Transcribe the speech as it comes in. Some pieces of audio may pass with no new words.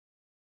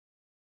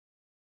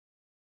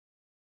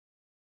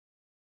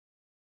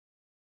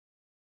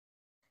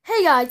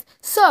Hey guys,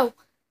 so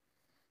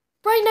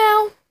right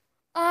now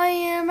I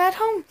am at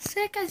home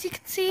sick, as you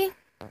can see.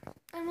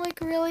 I'm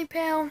like really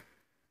pale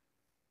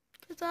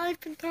because I've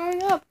been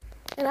throwing up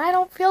and I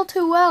don't feel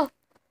too well.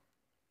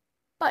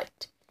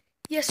 But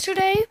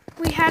yesterday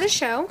we had a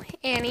show,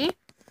 Annie,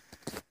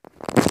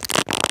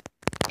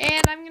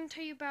 and I'm going to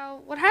tell you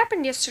about what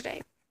happened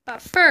yesterday.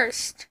 But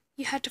first,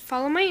 you had to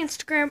follow my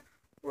Instagram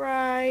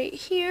right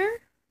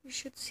here. You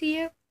should see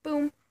it.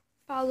 Boom.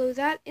 Follow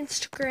that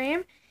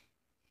Instagram.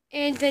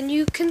 And then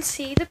you can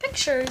see the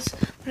pictures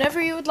whenever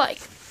you would like.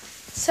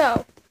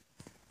 So,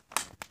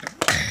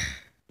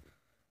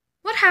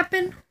 what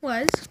happened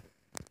was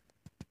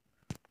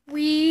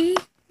we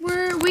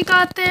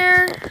got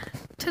there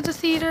to the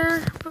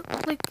theater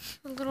like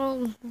a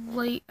little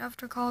late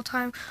after call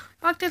time.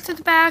 Walked into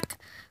the back,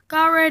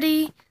 got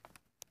ready.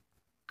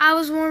 I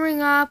was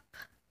warming up.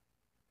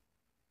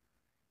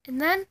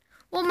 And then,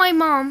 my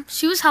mom,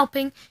 she was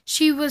helping.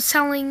 She was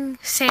selling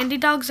Sandy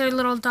dogs, or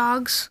little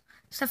dogs,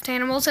 stuffed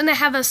animals, and they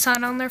have a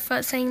sun on their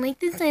foot saying, like,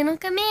 the sun will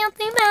come out,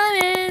 think about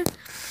it.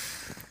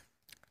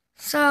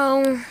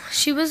 So,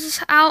 she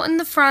was out in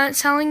the front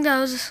selling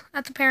those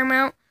at the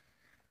Paramount.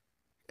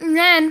 And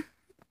then,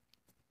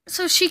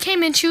 so she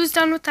came in, she was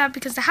done with that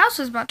because the house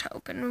was about to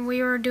open. And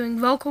we were doing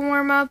vocal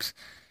warm-ups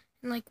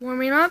and, like,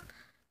 warming up.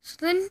 So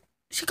then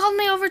she called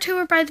me over to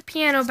her by the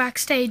piano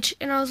backstage.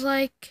 And I was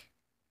like,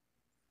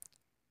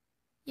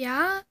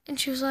 yeah? And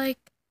she was like,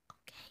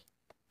 okay,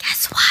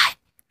 guess what?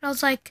 And I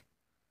was like,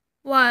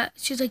 what?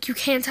 She was like, you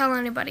can't tell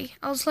anybody.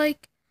 I was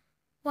like,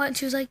 what? And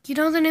she was like, you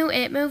know the new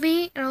It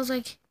movie? And I was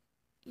like,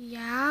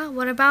 yeah,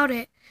 what about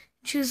it?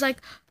 And she was like,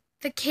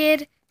 the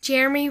kid,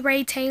 Jeremy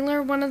Ray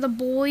Taylor, one of the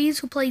boys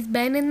who plays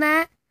Ben in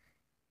that,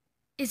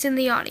 is in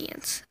the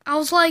audience. I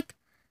was like,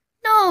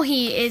 no,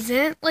 he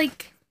isn't.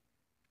 Like,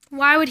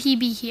 why would he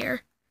be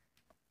here?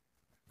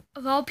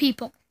 Of all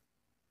people.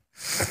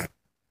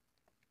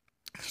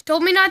 She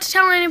told me not to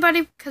tell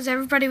anybody because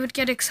everybody would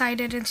get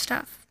excited and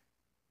stuff.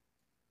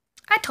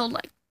 I told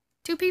like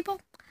 2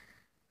 people.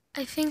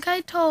 I think I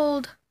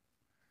told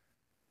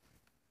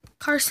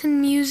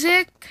Carson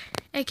Music,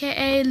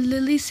 aka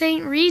Lily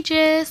St.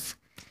 Regis.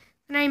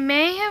 And I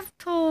may have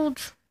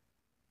told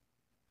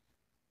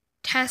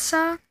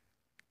Tessa,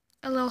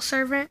 a little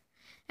servant,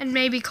 and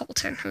maybe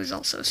Colton, who's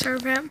also a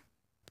servant.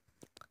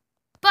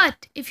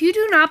 But if you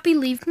do not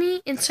believe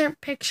me,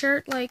 insert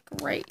picture like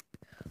right.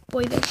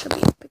 Boy, there should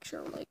be a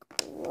picture like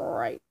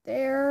right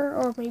there,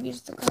 or maybe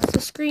just across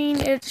the screen.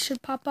 It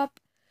should pop up.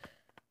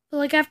 But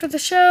like after the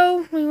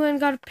show, we went and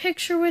got a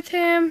picture with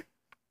him.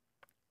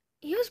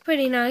 He was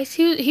pretty nice.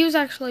 He was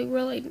actually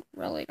really,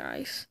 really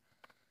nice.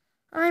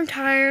 I'm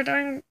tired.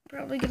 I'm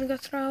probably gonna go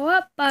throw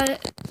up,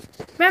 but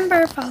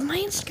remember, follow my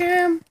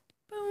Instagram.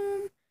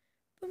 Boom,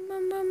 boom,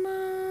 boom, boom,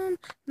 boom.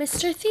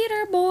 Mr.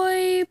 Theater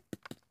Boy.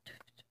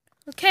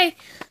 Okay,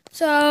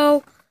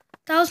 so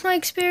that was my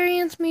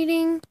experience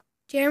meeting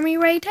Jeremy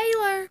Ray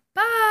Taylor.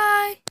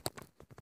 Bye.